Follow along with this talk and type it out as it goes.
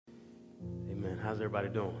Amen. How's everybody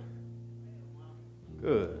doing?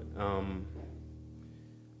 Good.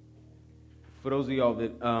 For those of y'all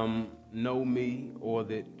that know me or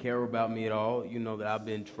that care about me at all, you know that I've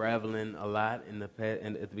been traveling a lot in the past,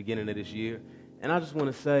 and at the beginning of this year. And I just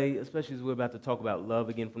want to say, especially as we're about to talk about love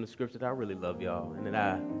again from the scripture, that I really love y'all, and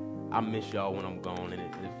that I miss y'all when I'm gone, and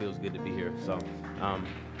it feels good to be here. So,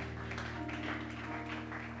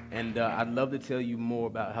 I'd love to tell you more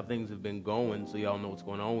about how things have been going so y'all know what's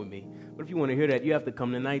going on with me. But if you want to hear that, you have to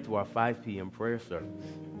come tonight to our 5 p.m. prayer service.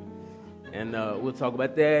 And we'll talk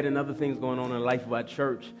about that and other things going on in the life of our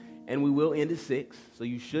church. And we will end at 6, so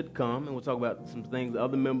you should come. And we'll talk about some things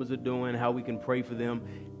other members are doing, how we can pray for them.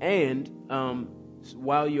 And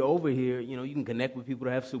while you're over here, you know, you can connect with people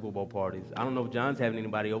that have Super Bowl parties. I don't know if John's having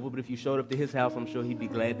anybody over, but if you showed up to his house, I'm sure he'd be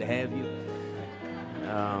glad to have you.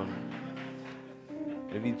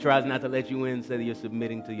 If he tries not to let you in, say that you're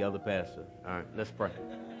submitting to your other pastor. All right, let's pray.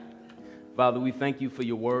 Father, we thank you for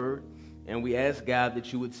your word, and we ask, God,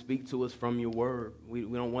 that you would speak to us from your word. We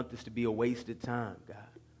don't want this to be a wasted time, God.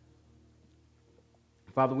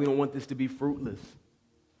 Father, we don't want this to be fruitless.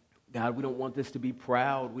 God, we don't want this to be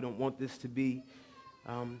proud. We don't want this to be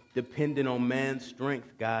dependent on man's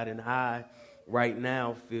strength, God. And I, right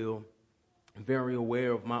now, feel very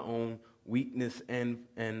aware of my own weakness and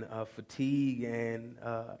fatigue, and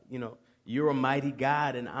you're a mighty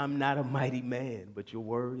God, and I'm not a mighty man, but your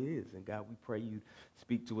word is. And God, we pray you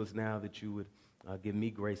speak to us now, that you would give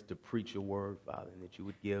me grace to preach your word, Father, and that you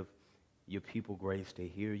would give your people grace to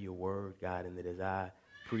hear your word, God, and that as I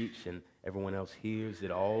preach and everyone else hears,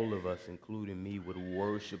 that all of us, including me, would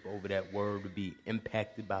worship over that word, would be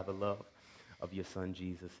impacted by the love of your son,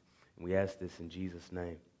 Jesus. And we ask this in Jesus'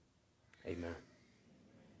 name. Amen.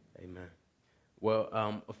 Amen. Well,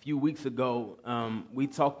 a few weeks ago, we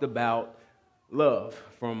talked about love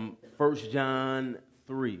from 1 John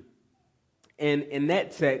 3. And in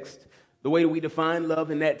that text, the way that we define love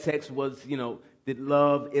in that text was, that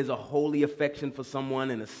love is a holy affection for someone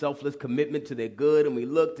and a selfless commitment to their good. And we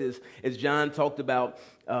looked, as John talked about,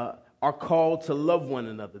 our call to love one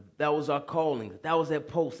another. That was our calling. That was that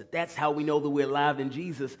post. That's how we know that we're alive in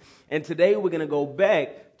Jesus. And today we're going to go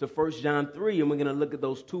back to 1 John 3, and we're going to look at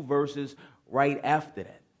those 2 verses right after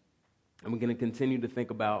that. And we're going to continue to think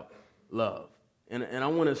about love. And I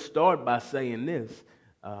want to start by saying this,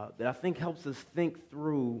 that I think helps us think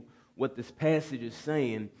through what this passage is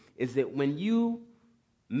saying, is that when you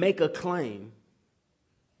make a claim,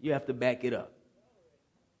 you have to back it up.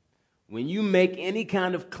 When you make any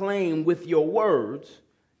kind of claim with your words,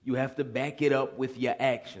 you have to back it up with your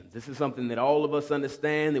actions. This is something that all of us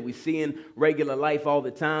understand, that we see in regular life all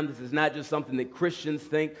the time. This is not just something that Christians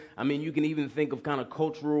think. I mean, you can even think of kind of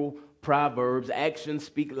cultural proverbs. Actions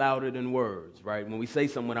speak louder than words, right? When we say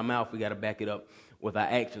something with our mouth, we got to back it up with our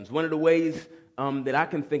actions. One of the ways that I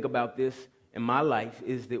can think about this in my life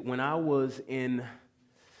is that when I was in, I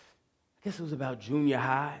guess it was about junior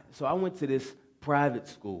high, so I went to this private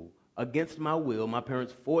school. Against my will, my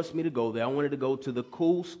parents forced me to go there. I wanted to go to the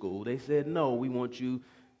cool school. They said, no, we want you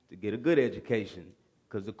to get a good education,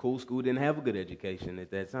 because the cool school didn't have a good education at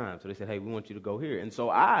that time. So they said, hey, we want you to go here. And so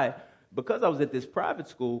I, because I was at this private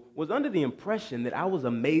school, was under the impression that I was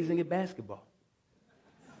amazing at basketball.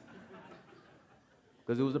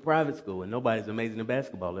 Because it was a private school, and nobody's amazing at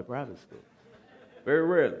basketball at private school. Very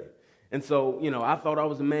rarely. And so, I thought I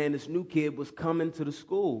was the man. This new kid was coming to the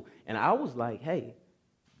school, and I was like, hey,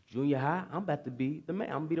 junior high, I'm about to be the man.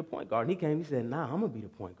 I'm going to be the point guard. And he came, he said, nah, I'm going to be the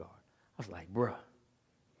point guard. I was like, bruh,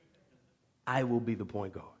 I will be the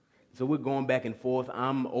point guard. So we're going back and forth.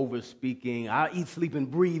 I'm over speaking. I eat, sleep,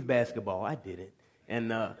 and breathe basketball. I did it.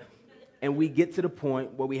 And we get to the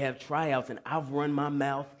point where we have tryouts, and I've run my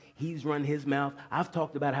mouth. He's run his mouth. I've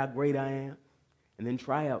talked about how great I am. And then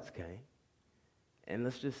tryouts came. And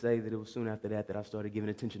let's just say that it was soon after that I started giving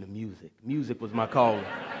attention to music. Music was my calling.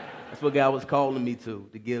 That's what God was calling me to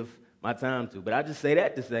give my time to. But I just say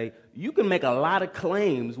that to say, you can make a lot of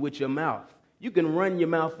claims with your mouth. You can run your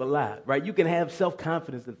mouth a lot, right? You can have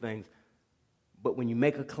self-confidence in things. But when you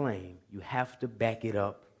make a claim, you have to back it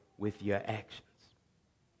up with your actions.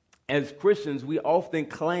 As Christians, we often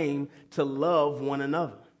claim to love one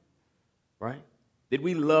another, right? That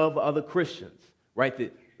we love other Christians, right?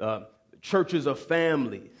 That churches are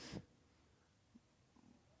families.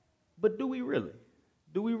 But do we really?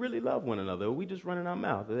 Do we really love one another? Or are we just running our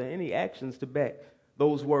mouth? Are there any actions to back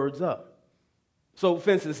those words up? So, for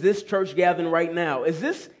instance, this church gathering right now, is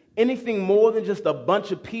this anything more than just a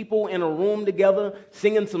bunch of people in a room together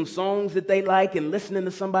singing some songs that they like and listening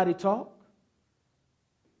to somebody talk?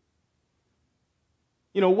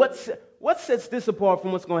 What sets this apart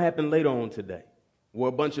from what's going to happen later on today? where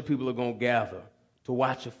a bunch of people are going to gather to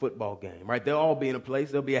watch a football game, right? They'll all be in a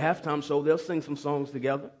place. There'll be a halftime show. They'll sing some songs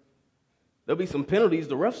together. There'll be some penalties.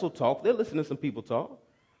 The refs will talk. They'll listen to some people talk.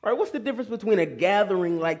 All right, what's the difference between a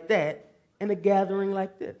gathering like that and a gathering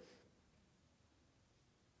like this?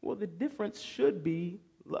 Well, the difference should be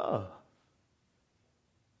love.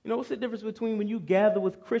 You know, what's the difference between when you gather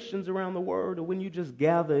with Christians around the world or when you just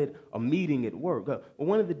gather at a meeting at work? Well,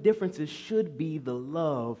 one of the differences should be the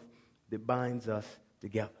love that binds us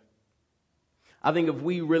together. I think if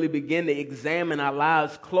we really begin to examine our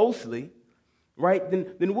lives closely, right,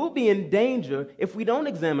 then we'll be in danger. If we don't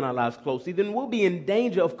examine our lives closely, then we'll be in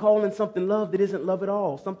danger of calling something love that isn't love at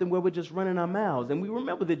all, something where we're just running our mouths. And we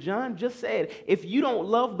remember that John just said, if you don't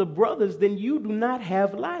love the brothers, then you do not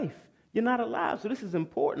have life. You're not alive. So this is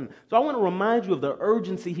important. So I want to remind you of the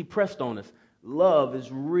urgency he pressed on us. Love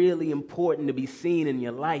is really important to be seen in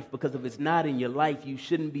your life, because if it's not in your life, you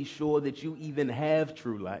shouldn't be sure that you even have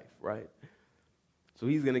true life, right? So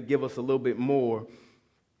he's going to give us a little bit more.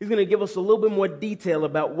 He's going to give us a little bit more detail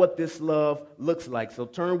about what this love looks like. So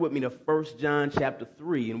turn with me to 1 John chapter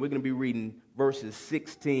 3, and we're going to be reading verses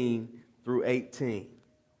 16 through 18.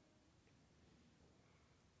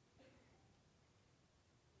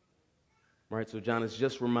 Right, so John has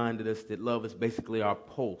just reminded us that love is basically our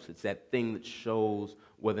pulse. It's that thing that shows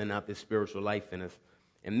whether or not there's spiritual life in us.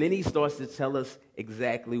 And then he starts to tell us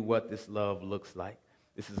exactly what this love looks like.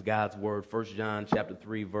 This is God's word, 1 John chapter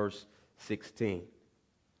 3, verse 16.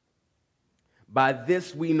 By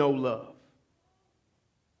this we know love,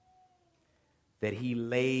 that he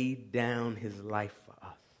laid down his life for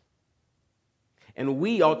us. And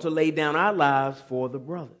we ought to lay down our lives for the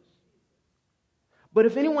brothers. But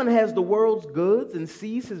if anyone has the world's goods and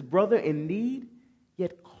sees his brother in need,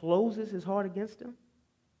 yet closes his heart against him,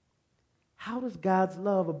 how does God's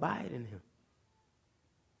love abide in him?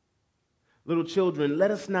 Little children, let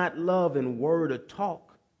us not love in word or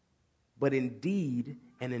talk, but in deed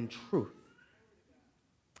and in truth.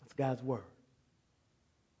 That's God's word.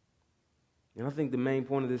 And I think the main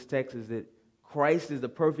point of this text is that Christ is the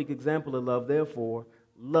perfect example of love. Therefore,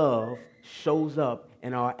 love shows up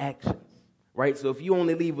in our actions. Right? So if you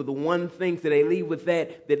only leave with the one thing today, leave with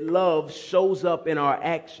that love shows up in our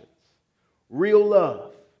actions. Real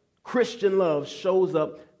love, Christian love shows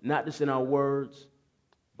up not just in our words,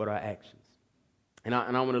 but our actions. And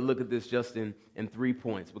I want to look at this just in 3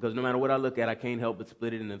 points, because no matter what I look at, I can't help but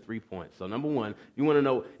split it into 3 points. So number one, if you want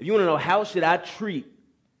to know how should I treat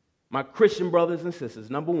my Christian brothers and sisters,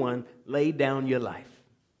 number one, lay down your life.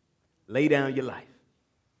 Lay down your life.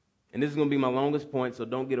 And this is going to be my longest point, so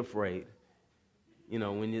don't get afraid. You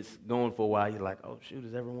know, when it's going for a while, you're like, oh, shoot,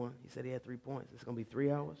 is everyone? He said he had 3 points. It's going to be 3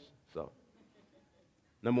 hours? So,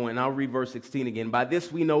 number one, and I'll read verse 16 again. By this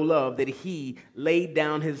we know love, that he laid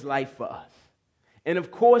down his life for us. And of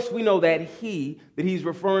course, we know that he's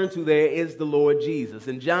referring to there is the Lord Jesus.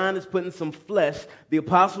 And John is putting some flesh, the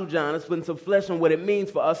Apostle John is putting some flesh on what it means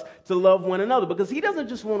for us to love one another. Because he doesn't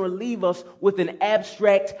just want to leave us with an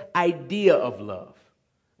abstract idea of love.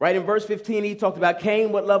 Right? In verse 15, he talked about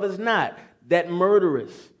Cain, what love is not. That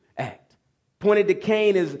murderous act. Pointed to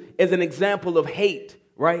Cain as an example of hate,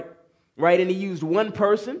 right? And he used one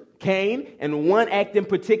person, Cain, and one act in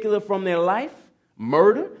particular from their life,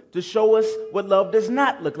 murder, to show us what love does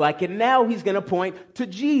not look like. And now he's going to point to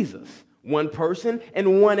Jesus, one person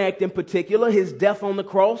and one act in particular, his death on the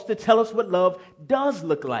cross, to tell us what love does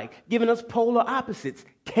look like, giving us polar opposites.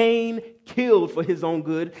 Cain killed for his own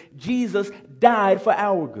good. Jesus died for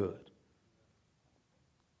our good.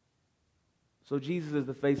 So Jesus is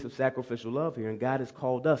the face of sacrificial love here, and God has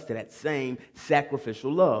called us to that same sacrificial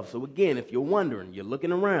love. So again, if you're wondering, you're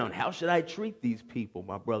looking around, how should I treat these people,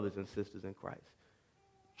 my brothers and sisters in Christ?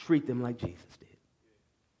 Treat them like Jesus did.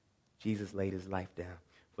 Jesus laid his life down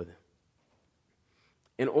for them.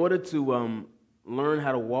 In order to learn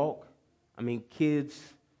how to walk, kids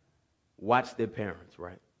watch their parents,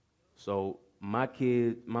 right? So my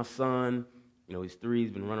son, he's 3,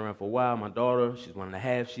 he's been running around for a while. My daughter, she's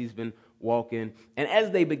 1.5, she's been walking. And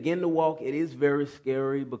as they begin to walk, it is very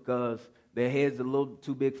scary because their heads are a little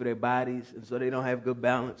too big for their bodies, and so they don't have good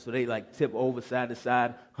balance. So they tip over side to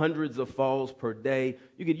side, hundreds of falls per day.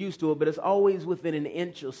 You get used to it, but it's always within an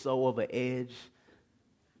inch or so of an edge.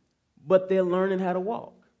 But they're learning how to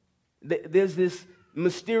walk. There's this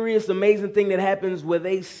mysterious, amazing thing that happens where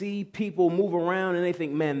they see people move around and they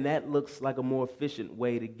think, man, that looks like a more efficient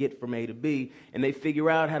way to get from A to B. And they figure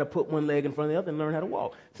out how to put one leg in front of the other and learn how to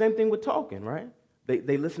walk. Same thing with talking, right?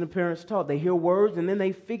 They listen to parents talk. They hear words and then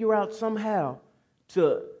they figure out somehow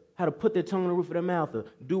how to put their tongue on the roof of their mouth or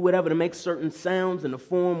do whatever to make certain sounds and to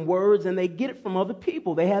form words, and they get it from other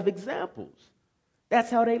people. They have examples. That's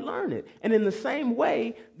how they learn it. And in the same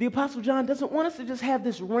way, the Apostle John doesn't want us to just have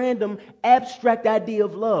this random abstract idea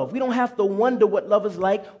of love. We don't have to wonder what love is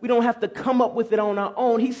like. We don't have to come up with it on our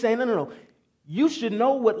own. He's saying, no. You should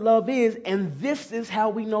know what love is, and this is how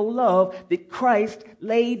we know love, that Christ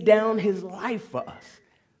laid down his life for us.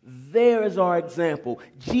 There is our example.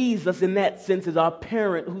 Jesus, in that sense, is our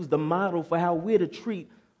parent who's the model for how we're to treat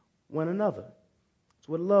one another. It's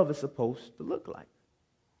what love is supposed to look like.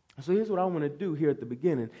 So here's what I want to do here at the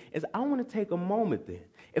beginning, is I want to take a moment then.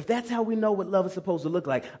 If that's how we know what love is supposed to look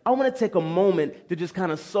like, I want to take a moment to just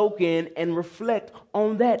kind of soak in and reflect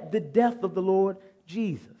on that, the death of the Lord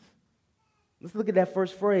Jesus. Let's look at that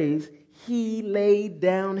first phrase. He laid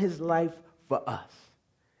down his life for us.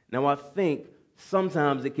 Now, I think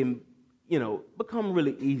sometimes it can, become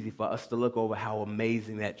really easy for us to look over how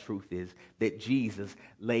amazing that truth is, that Jesus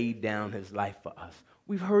laid down his life for us.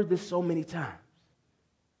 We've heard this so many times,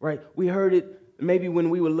 right? We heard it maybe when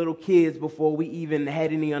we were little kids before we even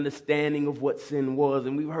had any understanding of what sin was,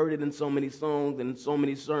 and we've heard it in so many songs and so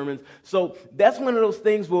many sermons. So that's one of those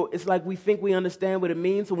things where it's like we think we understand what it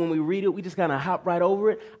means, so when we read it, we just kind of hop right over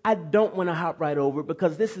it. I don't want to hop right over it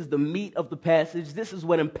because this is the meat of the passage. This is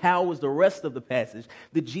what empowers the rest of the passage,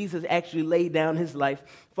 that Jesus actually laid down his life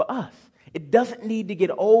for us. It doesn't need to get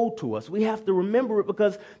old to us. We have to remember it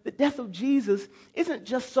because the death of Jesus isn't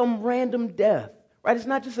just some random death. Right? It's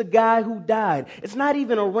not just a guy who died. It's not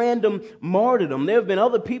even a random martyrdom. There have been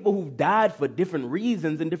other people who've died for different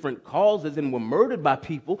reasons and different causes and were murdered by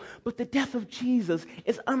people, but the death of Jesus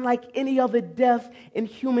is unlike any other death in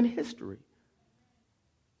human history.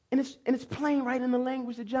 And it's plain right in the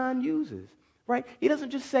language that John uses. Right? He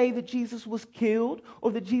doesn't just say that Jesus was killed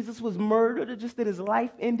or that Jesus was murdered or just that his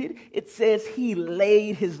life ended. It says he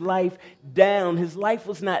laid his life down. His life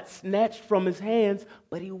was not snatched from his hands,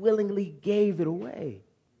 but he willingly gave it away.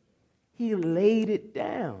 He laid it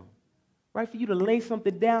down. Right? For you to lay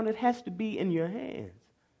something down, it has to be in your hands.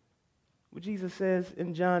 What Jesus says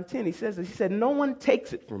in John 10, he said, no one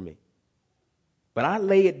takes it from me, but I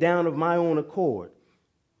lay it down of my own accord.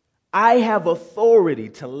 I have authority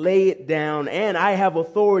to lay it down, and I have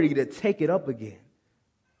authority to take it up again.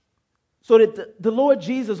 So that the Lord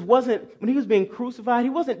Jesus wasn't, when he was being crucified, he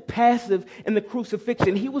wasn't passive in the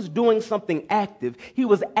crucifixion. He was doing something active. He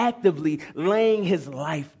was actively laying his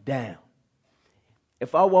life down.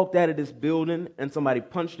 If I walked out of this building and somebody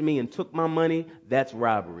punched me and took my money, that's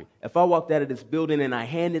robbery. If I walked out of this building and I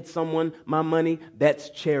handed someone my money,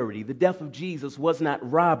 that's charity. The death of Jesus was not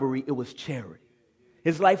robbery, it was charity.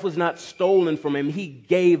 His life was not stolen from him. He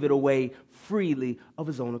gave it away freely of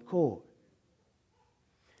his own accord.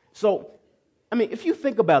 So, if you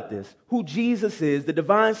think about this, who Jesus is, the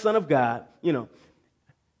divine Son of God,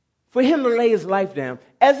 for him to lay his life down,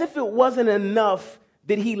 as if it wasn't enough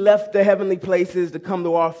that he left the heavenly places to come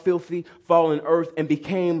to our filthy, fallen earth and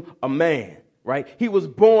became a man, right? He was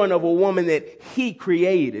born of a woman that he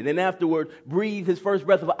created and afterward breathed his first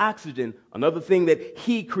breath of oxygen, another thing that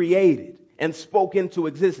he created and spoke into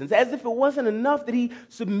existence. As if it wasn't enough that he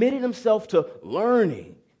submitted himself to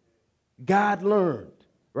learning. God learned,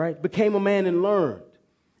 right? Became a man and learned.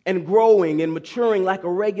 And growing and maturing like a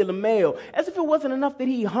regular male. As if it wasn't enough that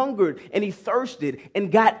he hungered and he thirsted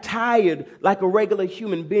and got tired like a regular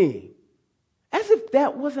human being. As if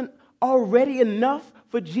that wasn't already enough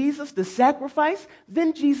for Jesus to sacrifice,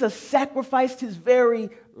 then Jesus sacrificed his very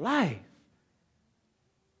life.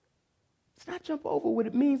 Let's not jump over what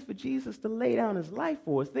it means for Jesus to lay down his life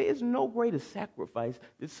for us. There is no greater sacrifice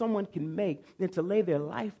that someone can make than to lay their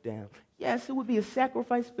life down. Yes, it would be a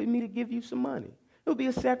sacrifice for me to give you some money. It would be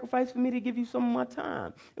a sacrifice for me to give you some of my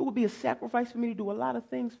time. It would be a sacrifice for me to do a lot of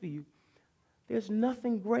things for you. There's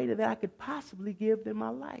nothing greater that I could possibly give than my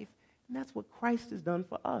life. And that's what Christ has done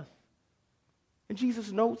for us. And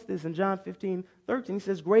Jesus notes this in John 15:13. He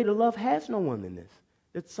says, greater love has no one than this,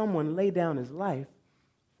 that someone lay down his life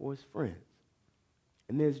for his friends.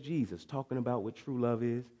 And there's Jesus talking about what true love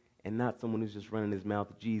is, and not someone who's just running his mouth.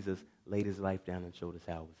 Jesus laid his life down and showed us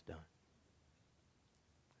how it was done.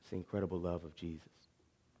 It's the incredible love of Jesus.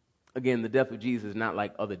 Again, the death of Jesus is not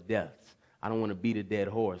like other deaths. I don't want to beat a dead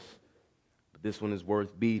horse, but this one is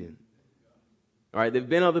worth beating. All right, there have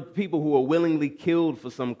been other people who were willingly killed for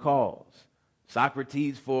some cause.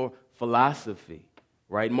 Socrates for philosophy.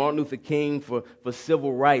 Right? Martin Luther King for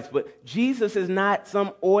civil rights. But Jesus is not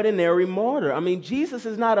some ordinary martyr. Jesus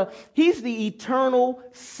is not he's the eternal,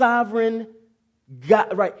 sovereign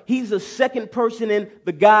God, right? He's the second person in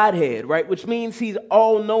the Godhead, right? Which means he's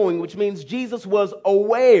all-knowing, which means Jesus was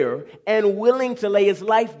aware and willing to lay his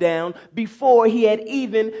life down before he had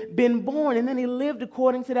even been born. And then he lived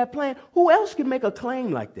according to that plan. Who else can make a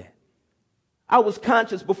claim like that? I was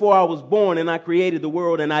conscious before I was born, and I created the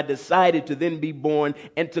world, and I decided to then be born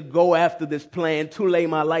and to go after this plan to lay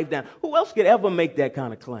my life down. Who else could ever make that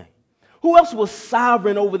kind of claim? Who else was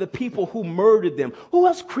sovereign over the people who murdered them? Who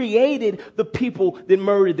else created the people that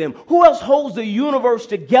murdered them? Who else holds the universe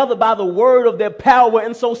together by the word of their power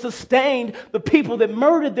and so sustained the people that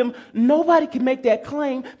murdered them? Nobody can make that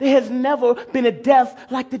claim. There has never been a death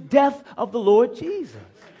like the death of the Lord Jesus.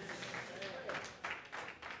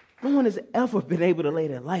 No one has ever been able to lay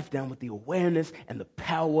their life down with the awareness and the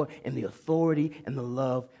power and the authority and the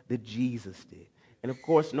love that Jesus did. And of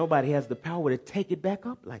course, nobody has the power to take it back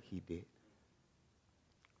up like he did.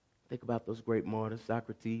 Think about those great martyrs,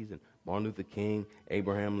 Socrates and Martin Luther King,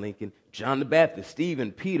 Abraham Lincoln, John the Baptist,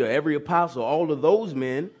 Stephen, Peter, every apostle. All of those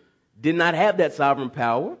men did not have that sovereign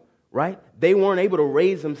power, right? They weren't able to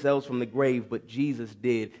raise themselves from the grave, but Jesus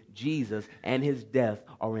did. Jesus and his death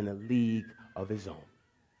are in a league of his own.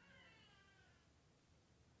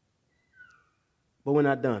 But we're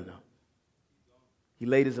not done, though. He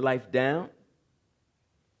laid his life down.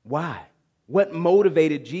 Why? What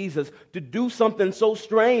motivated Jesus to do something so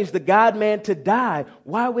strange, the God-man to die?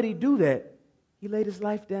 Why would he do that? He laid his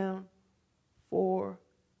life down for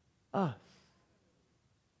us.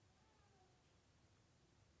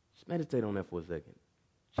 Just meditate on that for a second.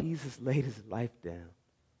 Jesus laid his life down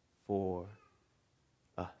for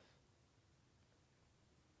us.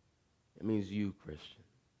 That means you, Christian.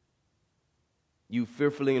 You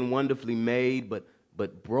fearfully and wonderfully made,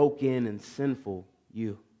 but broken and sinful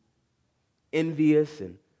you. Envious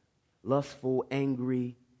and lustful,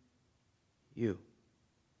 angry you.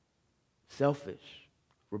 Selfish,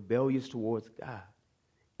 rebellious towards God,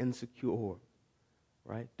 insecure,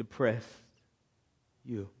 right? Depressed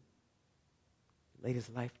you. Laid his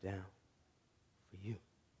life down for you.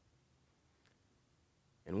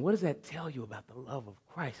 And what does that tell you about the love of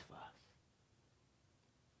Christ for us?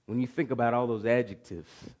 When you think about all those adjectives,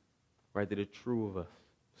 right, that are true of us,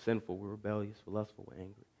 sinful, we're rebellious, we're lustful, we're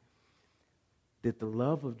angry, that the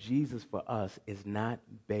love of Jesus for us is not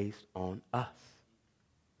based on us.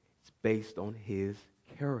 It's based on his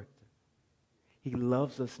character. He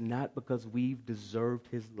loves us not because we've deserved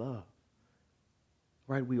his love.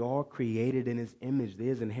 Right? We are created in his image.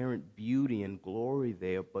 There's inherent beauty and glory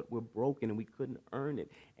there, but we're broken and we couldn't earn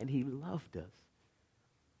it. And he loved us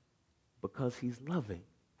because he's loving.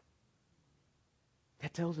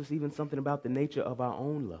 That tells us even something about the nature of our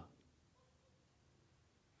own love.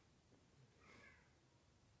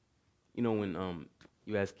 You know, when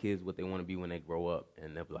you ask kids what they want to be when they grow up,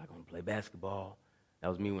 and they'll be like, I want to play basketball. That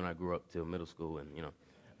was me when I grew up till middle school, and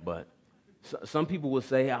But some people will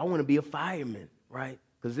say, I want to be a fireman, right?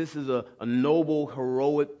 Because this is a noble,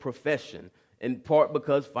 heroic profession, in part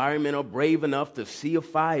because firemen are brave enough to see a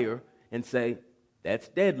fire and say, that's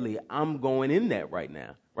deadly. I'm going in that right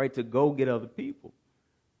now, right, to go get other people.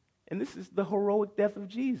 And this is the heroic death of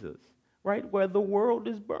Jesus, right, where the world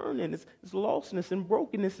is burning. It's lostness and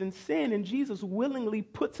brokenness and sin, and Jesus willingly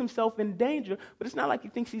puts himself in danger, but it's not like he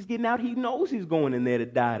thinks he's getting out. He knows he's going in there to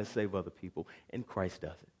die to save other people, and Christ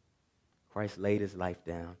does it. Christ laid his life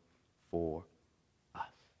down for us.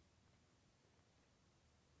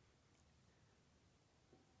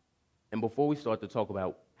 And before we start to talk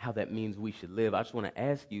about how that means we should live, I just want to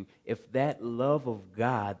ask you if that love of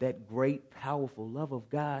God, that great, powerful love of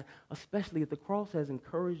God, especially at the cross, has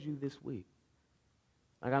encouraged you this week.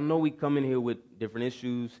 Like, I know we come in here with different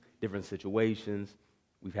issues, different situations.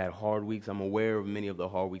 We've had hard weeks. I'm aware of many of the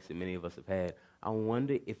hard weeks that many of us have had. I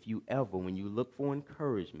wonder if you ever, when you look for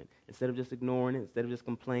encouragement, instead of just ignoring it, instead of just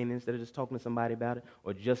complaining, instead of just talking to somebody about it,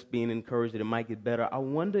 or just being encouraged that it might get better, I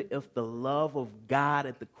wonder if the love of God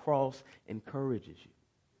at the cross encourages you.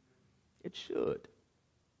 It should.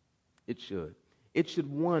 It should. It should,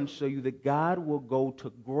 one, show you that God will go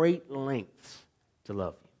to great lengths to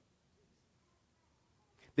love you.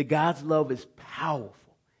 That God's love is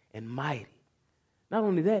powerful and mighty. Not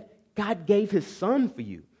only that, God gave his son for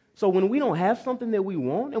you. So when we don't have something that we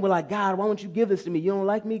want, and we're like, God, why won't you give this to me? You don't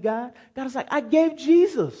like me, God? God is like, I gave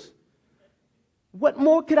Jesus. What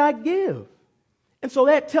more could I give? And so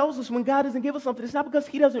that tells us when God doesn't give us something, it's not because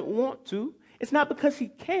he doesn't want to. It's not because he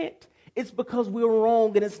can't. It's because we're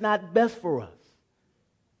wrong and it's not best for us.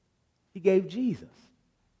 He gave Jesus.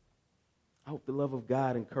 I hope the love of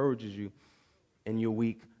God encourages you in your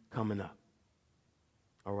week coming up.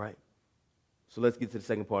 All right? So let's get to the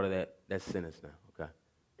second part of that sentence now, okay?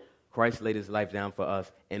 Christ laid his life down for us,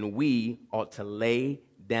 and we ought to lay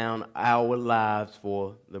down our lives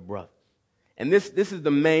for the brothers. And this is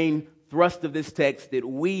the main thrust of this text, that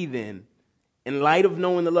we then, in light of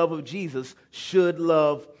knowing the love of Jesus, should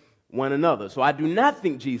love one another. So I do not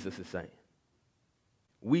think Jesus is saying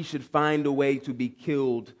we should find a way to be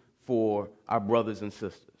killed for our brothers and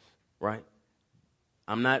sisters, right?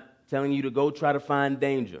 I'm not telling you to go try to find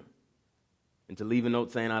danger and to leave a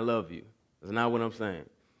note saying, I love you. That's not what I'm saying.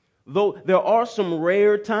 Though there are some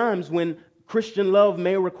rare times when Christian love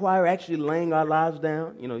may require actually laying our lives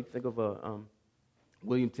down. You know, you think of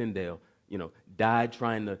William Tyndale, died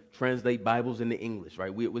trying to translate Bibles into English,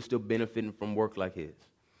 right? We're still benefiting from work like his.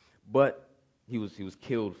 But he was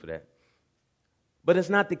killed for that. But it's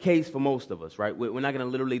not the case for most of us, right? We're not going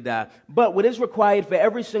to literally die. But what is required for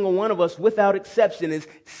every single one of us, without exception, is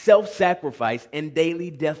self-sacrifice and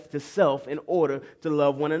daily death to self in order to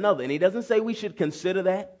love one another. And he doesn't say we should consider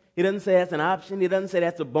that. He doesn't say that's an option. He doesn't say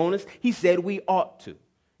that's a bonus. He said we ought to.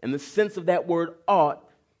 And the sense of that word ought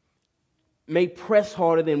may press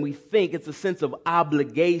harder than we think. It's a sense of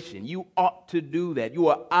obligation. You ought to do that. You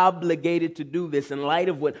are obligated to do this in light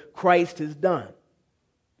of what Christ has done.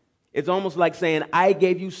 It's almost like saying, I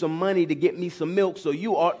gave you some money to get me some milk, so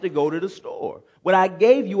you ought to go to the store. What I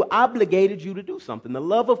gave you obligated you to do something. The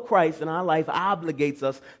love of Christ in our life obligates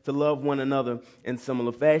us to love one another in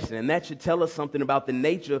similar fashion. And that should tell us something about the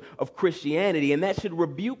nature of Christianity. And that should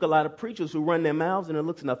rebuke a lot of preachers who run their mouths and it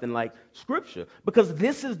looks nothing like Scripture. Because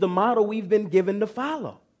this is the model we've been given to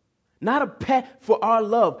follow. Not a pat for our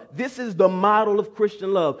love. This is the model of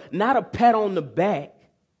Christian love. Not a pat on the back.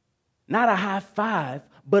 Not a high five,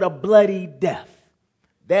 but a bloody death.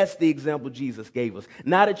 That's the example Jesus gave us.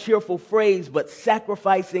 Not a cheerful phrase, but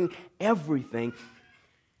sacrificing everything.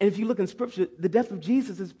 And if you look in Scripture, the death of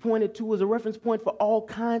Jesus is pointed to as a reference point for all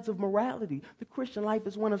kinds of morality. The Christian life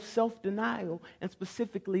is one of self-denial, and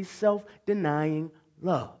specifically self-denying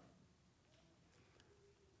love.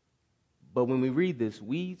 But when we read this,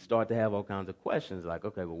 we start to have all kinds of questions like,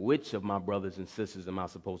 okay, well, which of my brothers and sisters am I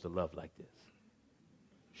supposed to love like this?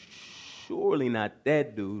 Surely not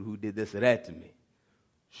that dude who did this or that to me.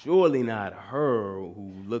 Surely not her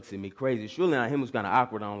who looks at me crazy. Surely not him who's kind of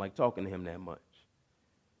awkward. I don't like talking to him that much.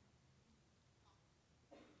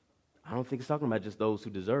 I don't think it's talking about just those who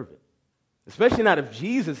deserve it. Especially not if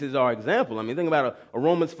Jesus is our example. I mean, think about a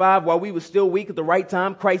Romans 5. While we were still weak at the right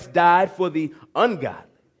time, Christ died for the ungodly.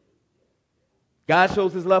 God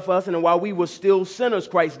shows his love for us, and while we were still sinners,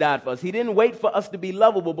 Christ died for us. He didn't wait for us to be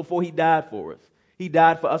lovable before he died for us. He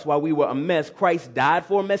died for us while we were a mess. Christ died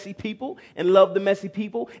for messy people and loved the messy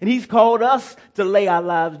people. And he's called us to lay our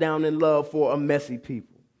lives down in love for a messy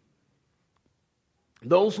people.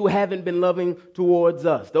 Those who haven't been loving towards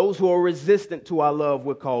us, those who are resistant to our love,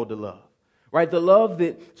 we're called to love. Right? The love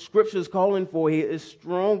that Scripture is calling for here is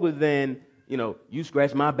stronger than, you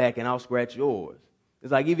scratch my back and I'll scratch yours.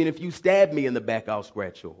 It's like even if you stab me in the back, I'll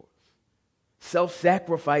scratch yours.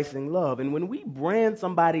 Self-sacrificing love. And when we brand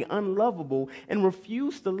somebody unlovable and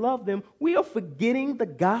refuse to love them, we are forgetting the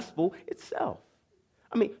gospel itself.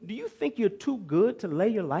 I mean, do you think you're too good to lay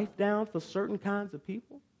your life down for certain kinds of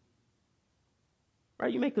people?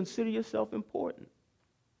 Right? You may consider yourself important.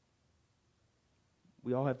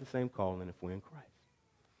 We all have the same calling if we're in Christ.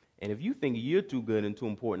 And if you think you're too good and too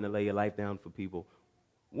important to lay your life down for people,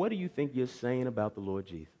 what do you think you're saying about the Lord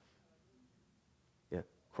Jesus?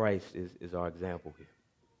 Christ is our example here.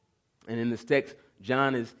 And in this text,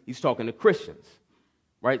 John he's talking to Christians,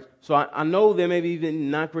 right? So I know there may be even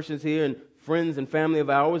non-Christians here and friends and family of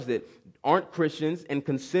ours that aren't Christians and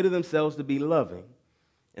consider themselves to be loving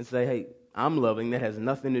and say, hey, I'm loving. That has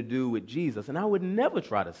nothing to do with Jesus. And I would never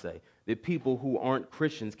try to say that people who aren't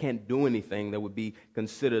Christians can't do anything that would be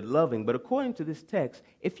considered loving. But according to this text,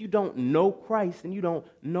 if you don't know Christ, then you don't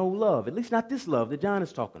know love, at least not this love that John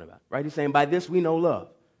is talking about, right? He's saying by this we know love.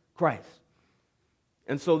 Christ.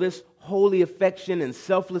 And so this holy affection and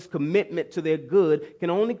selfless commitment to their good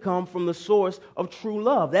can only come from the source of true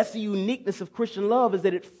love. That's the uniqueness of Christian love, is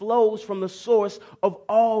that it flows from the source of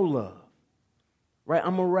all love. Right?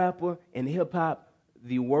 I'm a rapper, and hip-hop,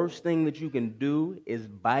 the worst thing that you can do is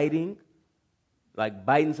biting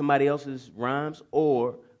somebody else's rhymes,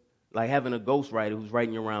 or like having a ghostwriter who's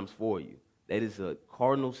writing your rhymes for you. That is a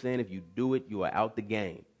cardinal sin. If you do it, you are out the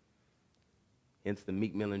game. Hence the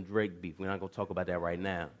Meek Mill and Drake beef. We're not going to talk about that right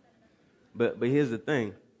now. But here's the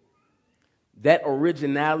thing. That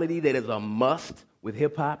originality that is a must with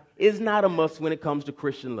hip-hop is not a must when it comes to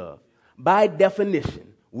Christian love. By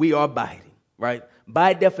definition, we are biting, right?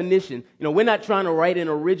 By definition, we're not trying to write an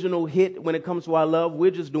original hit when it comes to our love. We're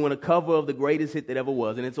just doing a cover of the greatest hit that ever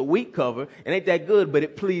was. And it's a weak cover. It ain't that good, but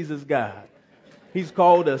it pleases God. He's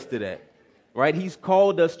called us to that, right? He's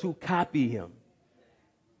called us to copy him.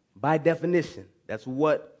 By definition, that's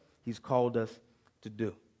what he's called us to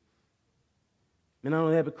do. And not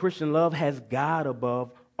only that, but Christian love has God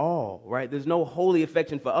above all, right? There's no holy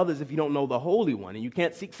affection for others if you don't know the Holy One. And you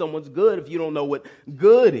can't seek someone's good if you don't know what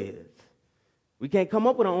good is. We can't come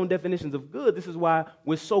up with our own definitions of good. This is why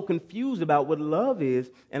we're so confused about what love is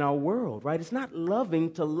in our world, right? It's not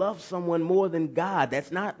loving to love someone more than God.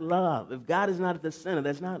 That's not love. If God is not at the center,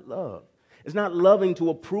 that's not love. It's not loving to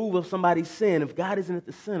approve of somebody's sin. If God isn't at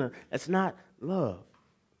the center, that's not love.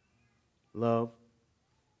 Love,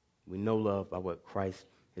 we know love by what Christ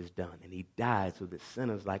has done. And he died so that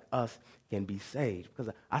sinners like us can be saved.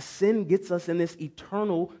 Because our sin gets us in this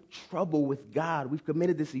eternal trouble with God. We've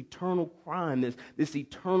committed this eternal crime, this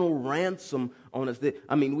eternal ransom on us.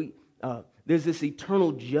 There's this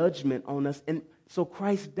eternal judgment on us. And so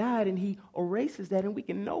Christ died and he erases that and we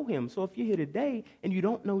can know him. So if you're here today and you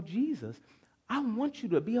don't know Jesus, I want you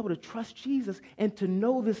to be able to trust Jesus and to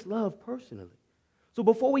know this love personally. So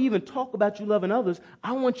before we even talk about you loving others,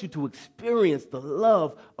 I want you to experience the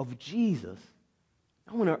love of Jesus.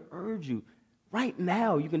 I want to urge you, right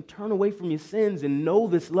now, you can turn away from your sins and know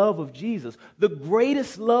this love of Jesus. The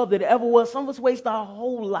greatest love that ever was. Some of us waste our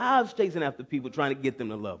whole lives chasing after people, trying to get them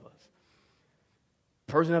to love us.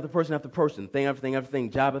 Person after person after person, thing after thing after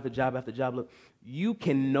thing, job after job after job. Look, you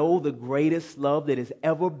can know the greatest love that has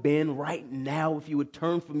ever been right now if you would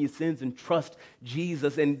turn from your sins and trust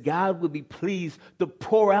Jesus. And God will be pleased to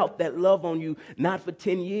pour out that love on you, not for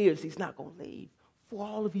 10 years. He's not going to leave for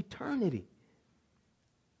all of eternity.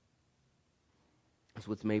 That's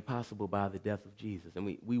what's made possible by the death of Jesus.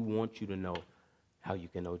 And we want you to know how you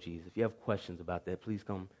can know Jesus. If you have questions about that, please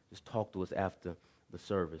come just talk to us after the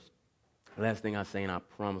service. Last thing I say, and I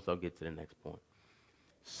promise I'll get to the next point.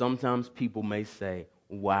 Sometimes people may say,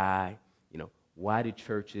 why do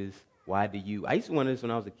churches, why do you? I used to wonder this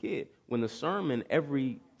when I was a kid. When the sermon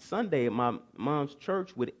every Sunday at my mom's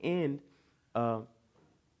church would end with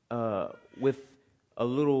a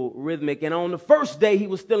little rhythmic, and on the first day he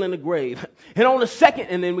was still in the grave. And on the second,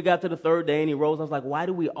 and then we got to the third day and he rose. I was like, why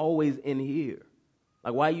do we always end here?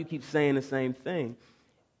 Like, why do you keep saying the same thing?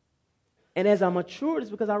 And as I matured, it's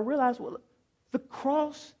because I realized, well, the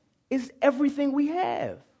cross is everything we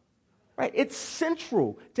have, right? It's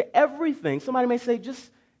central to everything. Somebody may say, just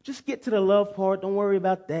get to the love part. Don't worry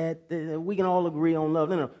about that. We can all agree on love.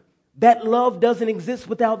 No. That love doesn't exist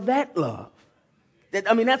without that love.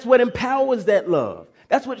 That's what empowers that love.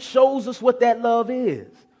 That's what shows us what that love is.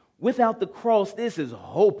 Without the cross, this is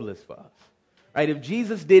hopeless for us. Right? If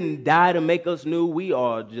Jesus didn't die to make us new, we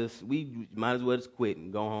might as well just quit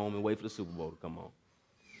and go home and wait for the Super Bowl to come on.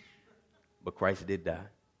 But Christ did die,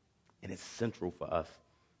 and it's central for us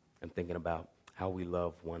in thinking about how we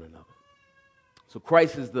love one another. So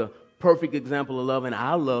Christ is the perfect example of love, and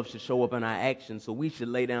our love should show up in our actions, so we should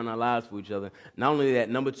lay down our lives for each other. Not only that,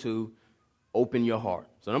 number two, open your heart.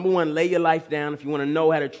 So number one, lay your life down. If you want to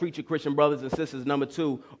know how to treat your Christian brothers and sisters, number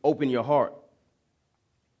two, open your heart.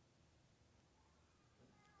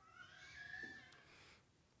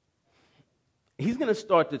 He's going to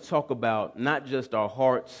start to talk about not just our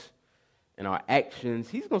hearts and our actions.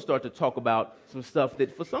 He's going to start to talk about some stuff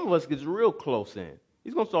that for some of us gets real close in.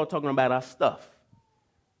 He's going to start talking about our stuff.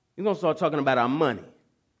 He's going to start talking about our money.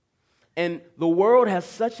 And the world has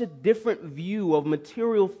such a different view of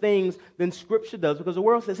material things than Scripture does, because the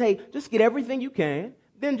world says, hey, just get everything you can,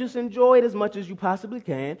 then just enjoy it as much as you possibly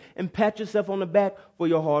can and pat yourself on the back for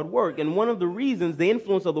your hard work. And one of the reasons, the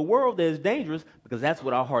influence of the world there is dangerous, because that's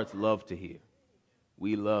what our hearts love to hear.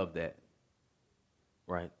 We love that,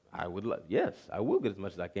 right? I will get as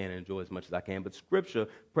much as I can and enjoy as much as I can, but Scripture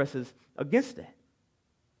presses against that.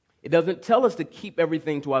 It doesn't tell us to keep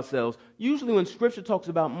everything to ourselves. Usually when Scripture talks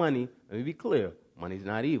about money, let me be clear, money's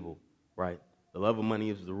not evil, right? The love of money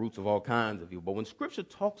is the roots of all kinds of evil. But when Scripture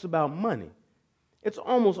talks about money, it's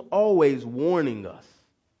almost always warning us,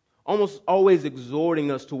 almost always exhorting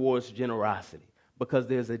us towards generosity, because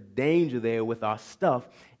there's a danger there with our stuff.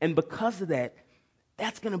 And because of that,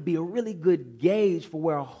 that's going to be a really good gauge for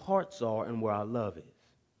where our hearts are and where our love is,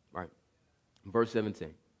 right? Verse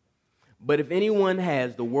 17. But if anyone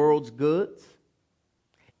has the world's goods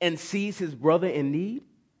and sees his brother in need,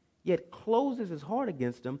 yet closes his heart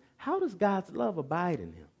against him, how does God's love abide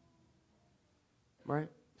in him? Right?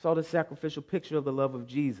 Saw the sacrificial picture of the love of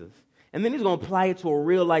Jesus. And then he's going to apply it to a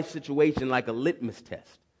real life situation like a litmus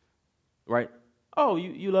test, right? Oh,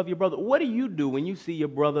 you love your brother. What do you do when you see your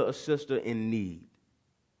brother or sister in need?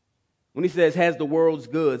 When he says has the world's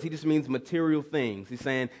goods, he just means material things. He's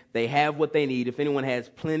saying they have what they need. If anyone has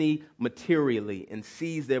plenty materially and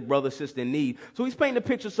sees their brother or sister in need. So he's painting a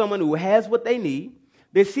picture of someone who has what they need.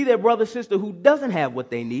 They see their brother or sister who doesn't have what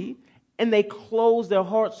they need, and they close their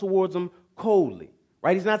hearts towards them coldly.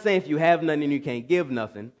 Right? He's not saying if you have nothing, you can't give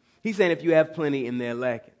nothing. He's saying if you have plenty and they're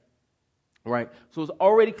lacking. Right? So it's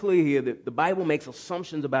already clear here that the Bible makes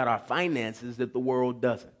assumptions about our finances that the world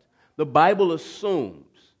doesn't. The Bible assumes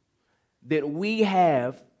that we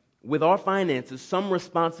have, with our finances, some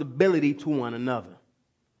responsibility to one another.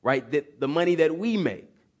 Right? That the money that we make,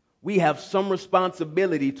 we have some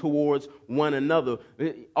responsibility towards one another.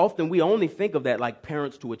 Often we only think of that like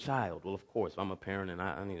parents to a child. Well, of course, if I'm a parent and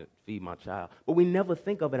I need to feed my child. But we never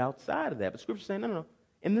think of it outside of that. But Scripture is saying, no.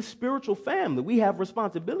 In the spiritual family, we have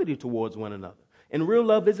responsibility towards one another. And real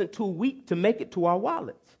love isn't too weak to make it to our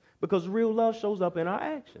wallets, because real love shows up in our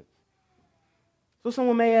actions. So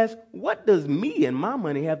someone may ask, what does me and my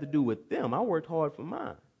money have to do with them? I worked hard for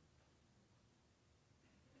mine.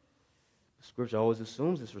 Scripture always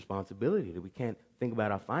assumes this responsibility, that we can't think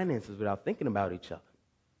about our finances without thinking about each other.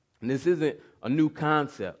 And this isn't a new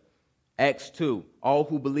concept. Acts 2, all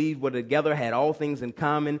who believed were together, had all things in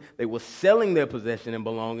common. They were selling their possession and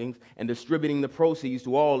belongings and distributing the proceeds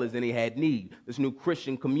to all as any had need. This new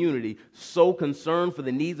Christian community, so concerned for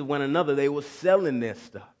the needs of one another, they were selling their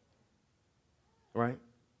stuff. Right?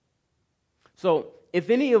 So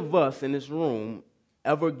if any of us in this room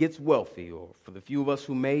ever gets wealthy, or for the few of us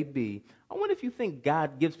who may be, I wonder if you think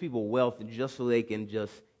God gives people wealth just so they can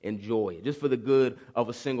just enjoy it, just for the good of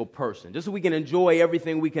a single person, just so we can enjoy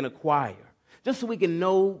everything we can acquire, just so we can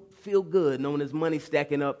feel good knowing there's money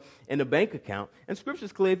stacking up in the bank account. And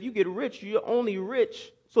Scripture's clear, if you get rich, you're only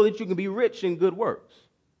rich so that you can be rich in good works.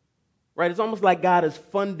 Right? It's almost like God is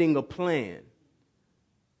funding a plan.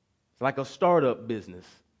 It's like a startup business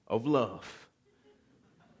of love.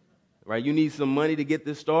 Right? You need some money to get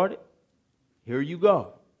this started? Here you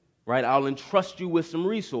go. Right? I'll entrust you with some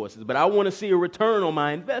resources, but I want to see a return on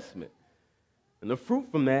my investment. And the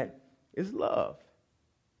fruit from that is love.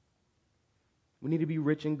 We need to be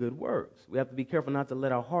rich in good works. We have to be careful not to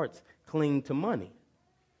let our hearts cling to money.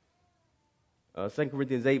 2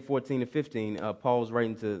 Corinthians 8, 14 and 15, Paul's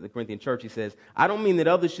writing to the Corinthian church. He says, I don't mean that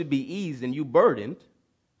others should be eased and you burdened,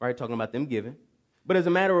 right? Talking about them giving. But as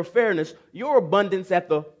a matter of fairness, your abundance at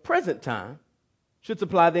the present time should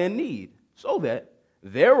supply their need, so that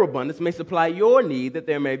their abundance may supply your need, that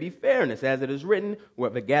there may be fairness. As it is written,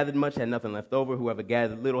 whoever gathered much had nothing left over. Whoever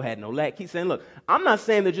gathered little had no lack. He's saying, look, I'm not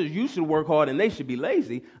saying that just you should work hard and they should be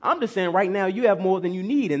lazy. I'm just saying right now you have more than you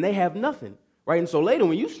need and they have nothing. Right? And so later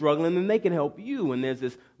when you're struggling, then they can help you. And there's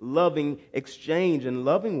this loving exchange and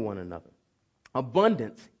loving one another.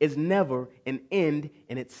 Abundance is never an end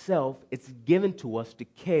in itself. It's given to us to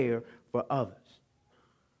care for others.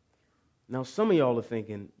 Now, some of y'all are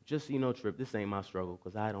thinking, just so you know, Tripp, this ain't my struggle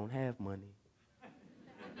because I don't have money.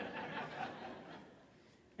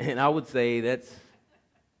 And I would say that's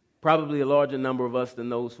probably a larger number of us than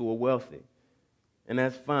those who are wealthy. And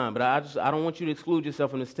that's fine. But I don't want you to exclude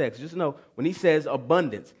yourself from this text. Just know, when he says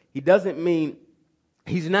abundance, he doesn't mean,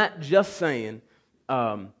 he's not just saying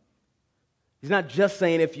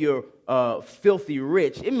if you're filthy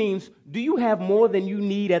rich. It means, do you have more than you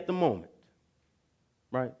need at the moment?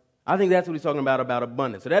 Right? I think that's what he's talking about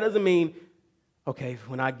abundance. So that doesn't mean, okay,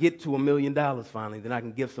 when I get to $1 million finally, then I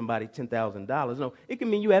can give somebody $10,000. No, it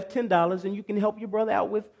can mean you have $10 and you can help your brother out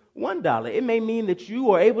with $1. It may mean that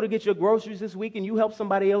you are able to get your groceries this week and you help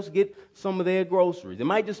somebody else get some of their groceries. It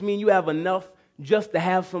might just mean you have enough just to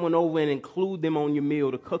have someone over and include them on your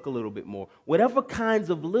meal to cook a little bit more. Whatever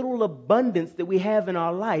kinds of little abundance that we have in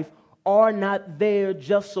our life are not there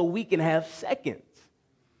just so we can have seconds.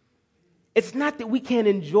 It's not that we can't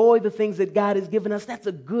enjoy the things that God has given us. That's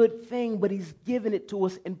a good thing, but he's given it to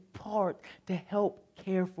us in part to help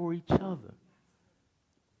care for each other.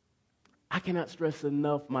 I cannot stress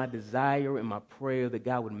enough my desire and my prayer that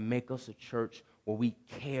God would make us a church where we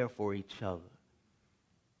care for each other.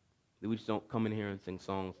 That we just don't come in here and sing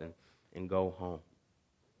songs and go home.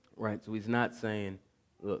 Right? So he's not saying,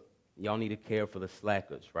 look, y'all need to care for the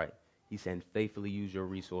slackers, right? He's saying faithfully use your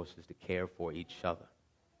resources to care for each other.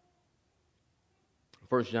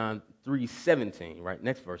 1 John 3:17, right?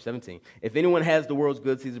 Next verse, 17. If anyone has the world's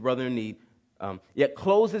goods, sees his brother in need, yet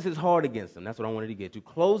closes his heart against them. That's what I wanted to get to.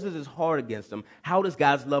 Closes his heart against them. How does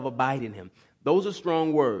God's love abide in him? Those are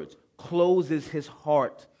strong words. Closes his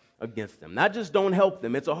heart against them. Not just don't help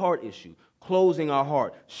them. It's a heart issue. Closing our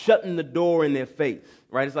heart. Shutting the door in their face,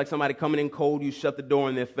 right? It's like somebody coming in cold, you shut the door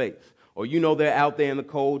in their face. Or you know they're out there in the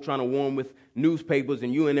cold trying to warm with newspapers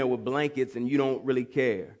and you in there with blankets and you don't really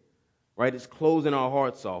care. Right? It's closing our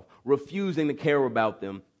hearts off, refusing to care about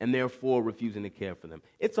them, and therefore refusing to care for them.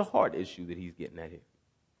 It's a heart issue that he's getting at here.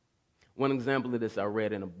 One example of this I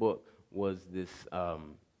read in a book was this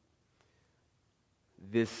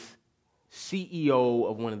CEO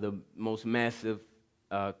of one of the most massive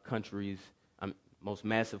countries, most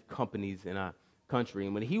massive companies in our country.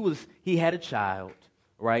 And when he had a child,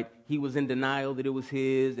 right? He was in denial that it was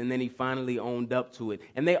his, and then he finally owned up to it.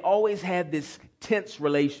 And they always had this tense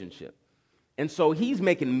relationship. And so he's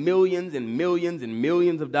making millions and millions and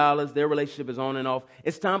millions of dollars. Their relationship is on and off.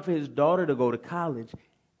 It's time for his daughter to go to college.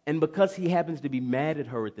 And because he happens to be mad at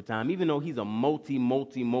her at the time, even though he's a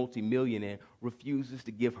multi-millionaire, refuses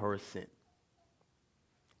to give her a cent.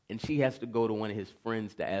 And she has to go to one of his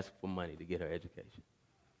friends to ask for money to get her education.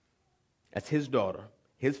 That's his daughter,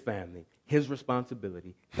 his family, his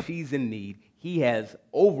responsibility. She's in need. He has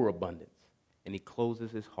overabundance, and he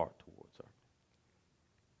closes his heart towards her.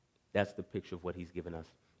 That's the picture of what he's given us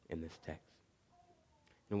in this text.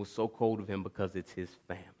 And it was so cold of him because it's his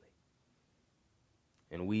family.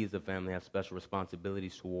 And we as a family have special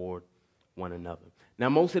responsibilities toward one another. Now,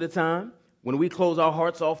 most of the time, when we close our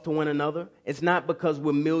hearts off to one another, it's not because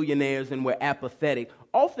we're millionaires and we're apathetic.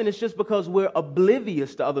 Often it's just because we're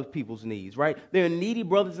oblivious to other people's needs, right? There are needy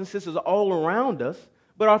brothers and sisters all around us,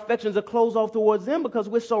 but our affections are closed off towards them because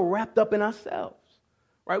we're so wrapped up in ourselves,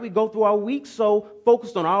 right? We go through our week so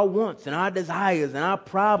focused on our wants and our desires and our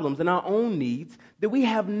problems and our own needs that we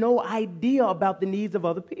have no idea about the needs of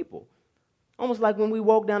other people. Almost like when we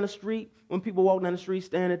walk down the street, when people walk down the street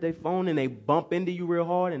staring at their phone and they bump into you real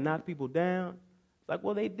hard and knock people down. It's like,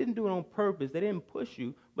 well, they didn't do it on purpose. They didn't push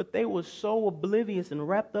you, but they were so oblivious and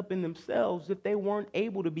wrapped up in themselves that they weren't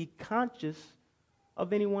able to be conscious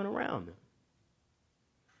of anyone around them.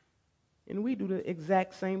 And we do the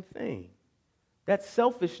exact same thing. That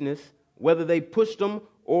selfishness, whether they pushed them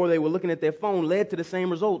or they were looking at their phone, led to the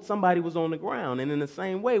same result. Somebody was on the ground. And in the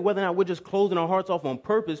same way, whether or not we're just closing our hearts off on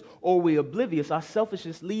purpose or we're oblivious, our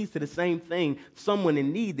selfishness leads to the same thing, someone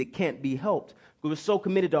in need that can't be helped. We're so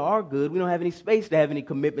committed to our good, we don't have any space to have any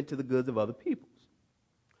commitment to the goods of other people's.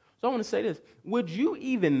 So I want to say this. Would you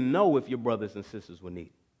even know if your brothers and sisters were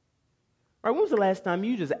needy? Right, when was the last time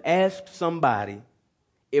you just asked somebody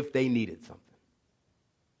if they needed something?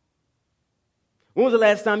 When was the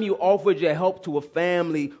last time you offered your help to a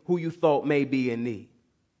family who you thought may be in need?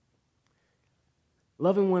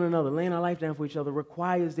 Loving one another, laying our life down for each other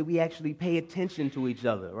requires that we actually pay attention to each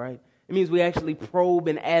other, right? It means we actually probe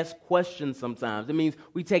and ask questions sometimes. It means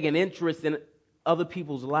we take an interest in other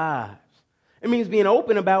people's lives. It means being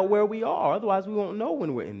open about where we are. Otherwise, we won't know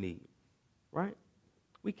when we're in need, right?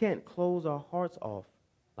 We can't close our hearts off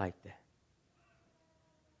like that.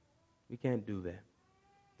 We can't do that.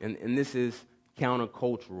 And this is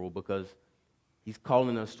countercultural because he's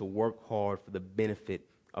calling us to work hard for the benefit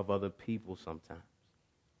of other people sometimes.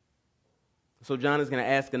 So John is going to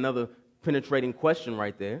ask another penetrating question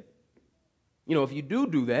right there. You know, if you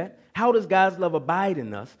do that, how does God's love abide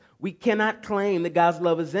in us? We cannot claim that God's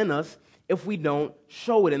love is in us if we don't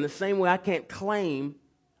show it. In the same way, I can't claim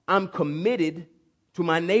I'm committed to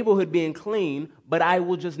my neighborhood being clean, but I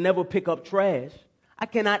will just never pick up trash. I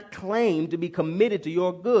cannot claim to be committed to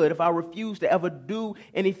your good if I refuse to ever do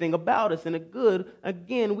anything about us. And the good,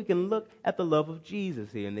 again, we can look at the love of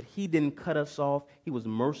Jesus here and that he didn't cut us off. He was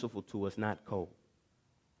merciful to us, not cold.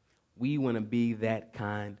 We want to be that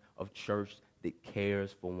kind of church that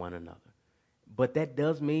cares for one another. But that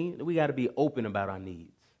does mean that we got to be open about our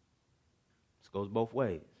needs. This goes both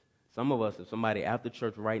ways. Some of us, if somebody after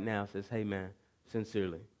church right now says, hey, man,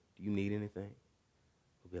 sincerely, do you need anything?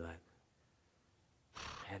 We'll be like,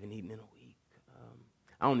 I haven't eaten in a week.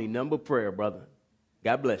 I don't need nothing but prayer, brother.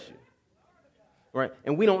 God bless you. Right?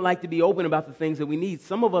 And we don't like to be open about the things that we need.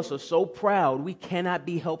 Some of us are so proud we cannot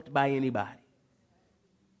be helped by anybody.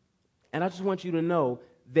 And I just want you to know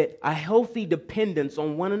that a healthy dependence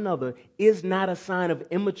on one another is not a sign of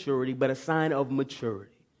immaturity, but a sign of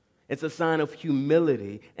maturity. It's a sign of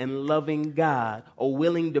humility and loving God, a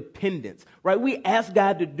willing dependence. Right? We ask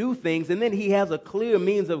God to do things, and then he has a clear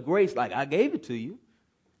means of grace, like, I gave it to you.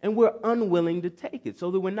 And we're unwilling to take it, so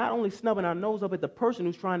that we're not only snubbing our nose up at the person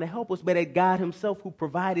who's trying to help us, but at God himself who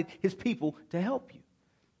provided his people to help you.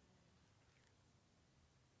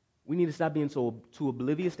 We need to stop being so too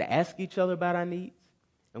oblivious to ask each other about our needs,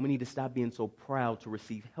 and we need to stop being so proud to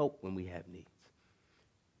receive help when we have needs.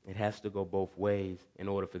 It has to go both ways in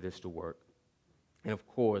order for this to work. And of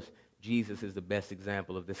course, Jesus is the best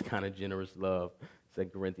example of this kind of generous love. 2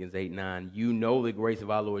 Corinthians 8:9, you know the grace of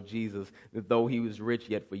our Lord Jesus, that though he was rich,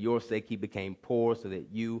 yet for your sake he became poor, so that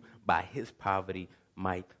you, by his poverty,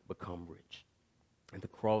 might become rich. At the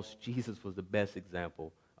cross, Jesus was the best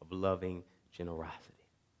example of loving generosity,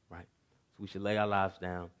 right? So we should lay our lives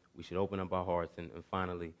down. We should open up our hearts. And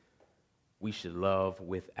finally, we should love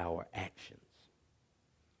with our actions.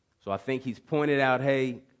 So I think he's pointed out,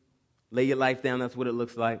 hey, lay your life down. That's what it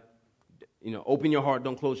looks like. You know, open your heart.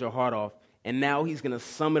 Don't close your heart off. And now he's going to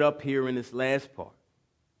sum it up here in this last part.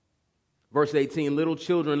 Verse 18, little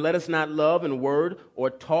children, let us not love in word or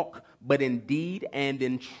talk, but in deed and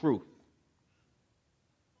in truth.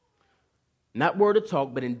 Not word or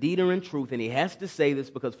talk, but in deed or in truth. And he has to say this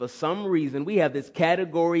because for some reason we have this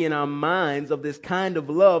category in our minds of this kind of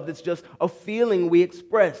love that's just a feeling we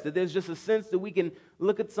express, that there's just a sense that we can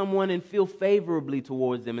look at someone and feel favorably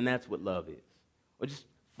towards them, and that's what love is. Or just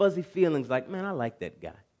fuzzy feelings like, man, I like that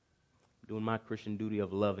guy. Doing my Christian duty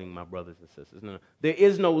of loving my brothers and sisters. No. There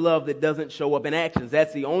is no love that doesn't show up in actions.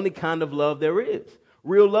 That's the only kind of love there is.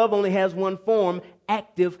 Real love only has one form,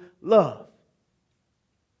 active love.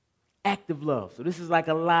 Active love. So this is like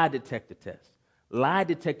a lie detector test. Lie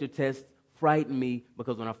detector tests frightened me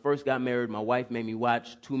because when I first got married, my wife made me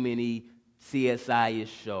watch too many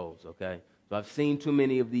CSI-ish shows, okay? So I've seen too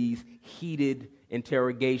many of these heated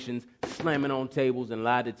interrogations, slamming on tables and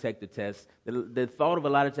lie detector tests. The thought of a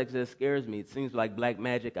lie detector test scares me. It seems like black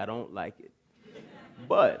magic. I don't like it.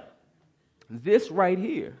 But this right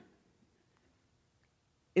here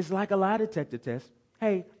is like a lie detector test.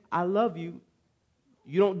 Hey, I love you.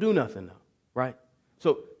 You don't do nothing though, right?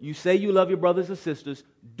 So you say you love your brothers and sisters.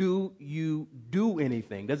 Do you do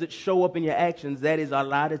anything? Does it show up in your actions? That is our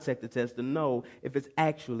lie detector test to know if it's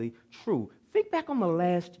actually true. Think back on the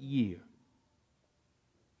last year.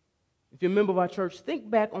 If you're a member of our church, think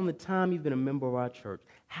back on the time you've been a member of our church.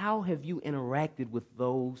 How have you interacted with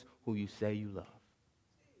those who you say you love?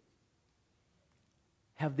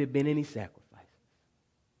 Have there been any sacrifices?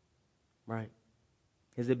 Right?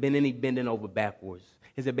 Has there been any bending over backwards?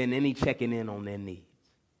 Has there been any checking in on their needs?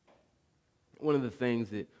 One of the things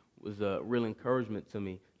that was a real encouragement to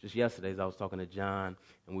me just yesterday as I was talking to John,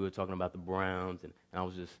 and we were talking about the Browns, and I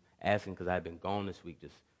was just asking, because I had been gone this week,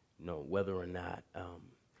 just whether or not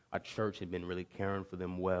our church had been really caring for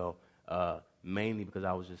them well, mainly because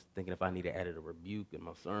I was just thinking if I need to add a rebuke in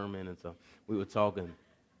my sermon, and so we were talking.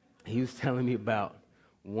 He was telling me about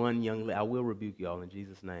one young lady. I will rebuke y'all in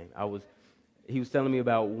Jesus' name. He was telling me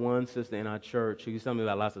about one sister in our church. He was telling me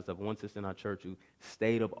about lots of stuff. One sister in our church who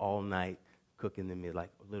stayed up all night cooking them,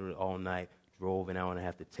 like literally all night, drove an hour and a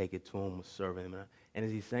half to take it to him, was serving them. And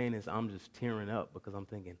as he's saying this, I'm just tearing up because I'm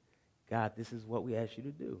thinking, God, this is what we asked you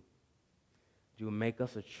to do. You would make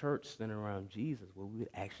us a church centered around Jesus where we would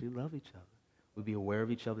actually love each other. We'd be aware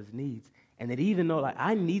of each other's needs. And that even though,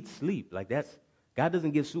 I need sleep, God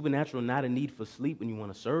doesn't give supernatural not a need for sleep when you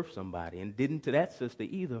want to serve somebody. And didn't to that sister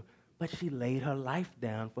either. But she laid her life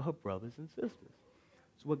down for her brothers and sisters.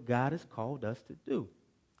 It's what God has called us to do.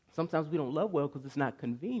 Sometimes we don't love well because it's not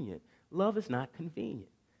convenient. Love is not convenient.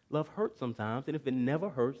 Love hurts sometimes, and if it never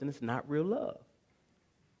hurts, then it's not real love.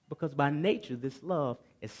 Because by nature, this love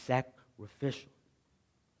is sacrificial.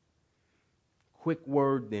 Quick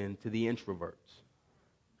word then to the introverts.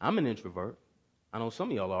 I'm an introvert. I know some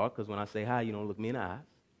of y'all are, because when I say hi, you don't look me in the eyes.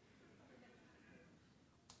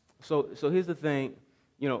 So here's the thing,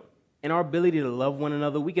 in our ability to love one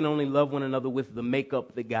another, we can only love one another with the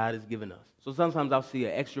makeup that God has given us. So sometimes I'll see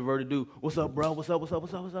an extroverted dude, what's up, bro, what's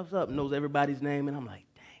up, knows everybody's name, and I'm like,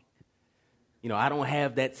 dang. I don't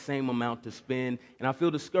have that same amount to spend, and I feel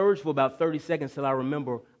discouraged for about 30 seconds till I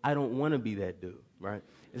remember I don't want to be that dude, right?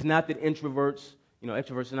 It's not that extroverts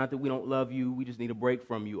are not that we don't love you, we just need a break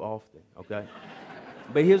from you often, okay?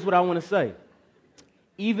 But here's what I want to say.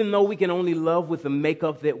 Even though we can only love with the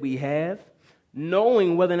makeup that we have,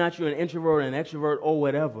 knowing whether or not you're an introvert or an extrovert or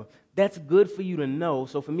whatever, that's good for you to know.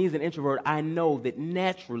 So for me as an introvert, I know that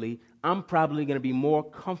naturally I'm probably going to be more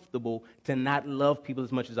comfortable to not love people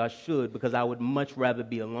as much as I should because I would much rather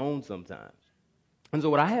be alone sometimes. And so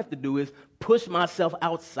what I have to do is push myself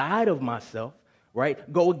outside of myself, right?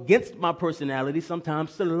 Go against my personality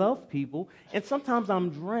sometimes to love people. And sometimes I'm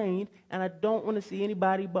drained and I don't want to see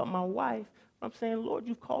anybody but my wife. I'm saying, Lord,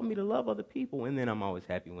 you've called me to love other people. And then I'm always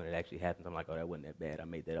happy when it actually happens. I'm like, oh, that wasn't that bad. I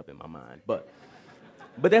made that up in my mind. But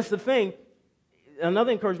that's the thing.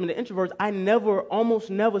 Another encouragement to introverts, I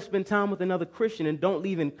almost never spend time with another Christian and don't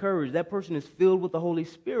leave encouraged. That person is filled with the Holy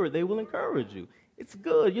Spirit. They will encourage you. It's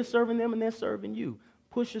good. You're serving them and they're serving you.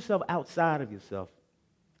 Push yourself outside of yourself.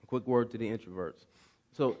 A quick word to the introverts.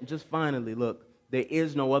 So just finally, look, there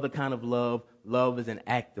is no other kind of love. Love is an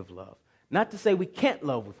act of love. Not to say we can't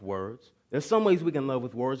love with words. There's some ways we can love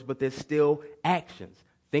with words, but there's still actions.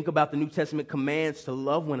 Think about the New Testament commands to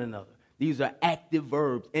love one another. These are active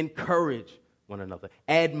verbs. Encourage one another.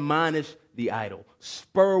 Admonish the idle.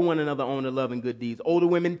 Spur one another on to love and good deeds. Older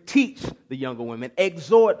women teach the younger women.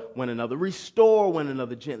 Exhort one another. Restore one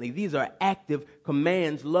another gently. These are active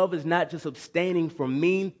commands. Love is not just abstaining from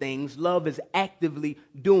mean things. Love is actively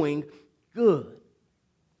doing good.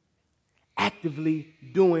 Actively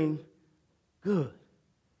doing good.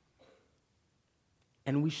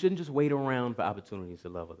 And we shouldn't just wait around for opportunities to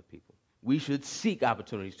love other people. We should seek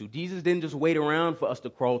opportunities to. Jesus didn't just wait around for us to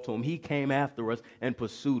crawl to him. He came after us and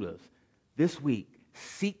pursued us. This week,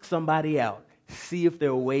 seek somebody out. See if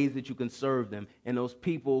there are ways that you can serve them. And those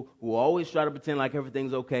people who always try to pretend like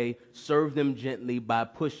everything's okay, serve them gently by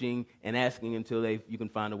pushing and asking until you can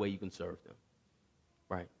find a way you can serve them.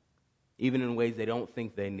 Right? Even in ways they don't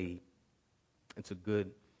think they need. It's a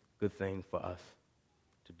good thing for us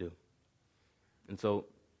to do. And so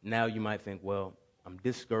now you might think, well, I'm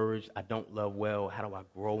discouraged. I don't love well. How do I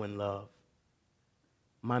grow in love?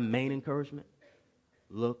 My main encouragement,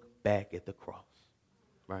 look back at the cross.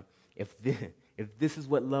 Right? If this is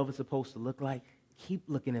what love is supposed to look like, keep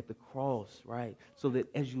looking at the cross, right? So that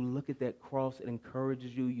as you look at that cross, it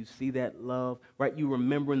encourages you. You see that love, right? You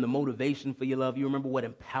remembering the motivation for your love. You remember what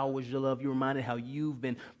empowers your love. You're reminded how you've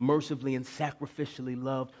been mercifully and sacrificially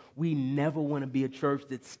loved. We never want to be a church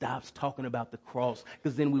that stops talking about the cross,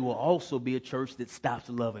 because then we will also be a church that stops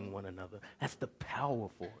loving one another. That's the power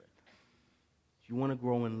for it. If you want to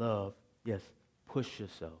grow in love, yes, push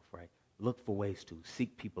yourself, right? Look for ways to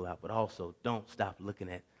seek people out, but also don't stop looking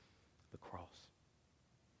at the cross.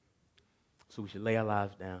 So we should lay our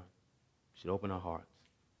lives down. We should open our hearts.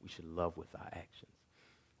 We should love with our actions.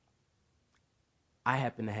 I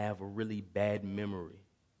happen to have a really bad memory,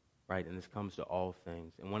 right? And this comes to all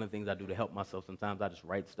things. And one of the things I do to help myself, sometimes I just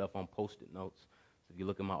write stuff on Post-it notes. So if you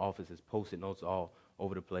look in my office, there's Post-it notes all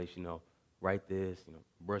over the place, write this,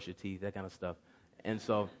 brush your teeth, that kind of stuff. And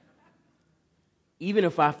so even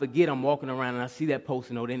if I forget, I'm walking around and I see that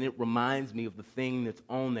Post-it note and it reminds me of the thing that's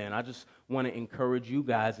on there. And I just want to encourage you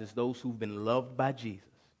guys, as those who've been loved by Jesus,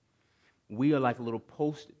 we are like little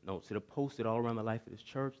Post-it notes that are posted all around the life of this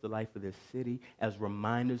church, the life of this city, as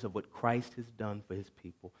reminders of what Christ has done for his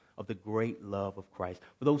people, of the great love of Christ.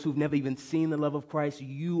 For those who've never even seen the love of Christ,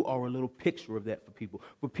 you are a little picture of that for people.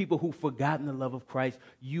 For people who've forgotten the love of Christ,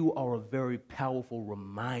 you are a very powerful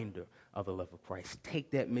reminder of the love of Christ.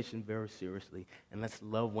 Take that mission very seriously, and let's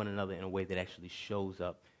love one another in a way that actually shows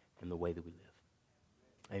up in the way that we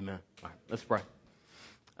live. Amen. All right, let's pray.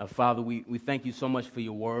 Father, we thank you so much for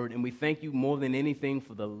your word, and we thank you more than anything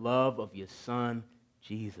for the love of your Son,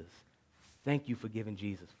 Jesus. Thank you for giving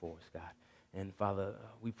Jesus for us, God. And Father,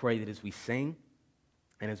 we pray that as we sing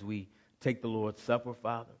and as we take the Lord's Supper,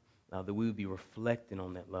 Father, that we would be reflecting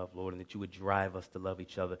on that love, Lord, and that you would drive us to love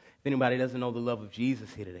each other. If anybody doesn't know the love of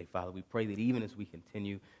Jesus here today, Father, we pray that even as we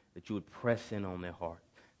continue, that you would press in on their heart,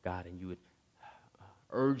 God, and you would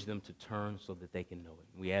urge them to turn so that they can know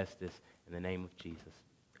it. We ask this in the name of Jesus.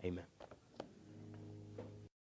 Amen.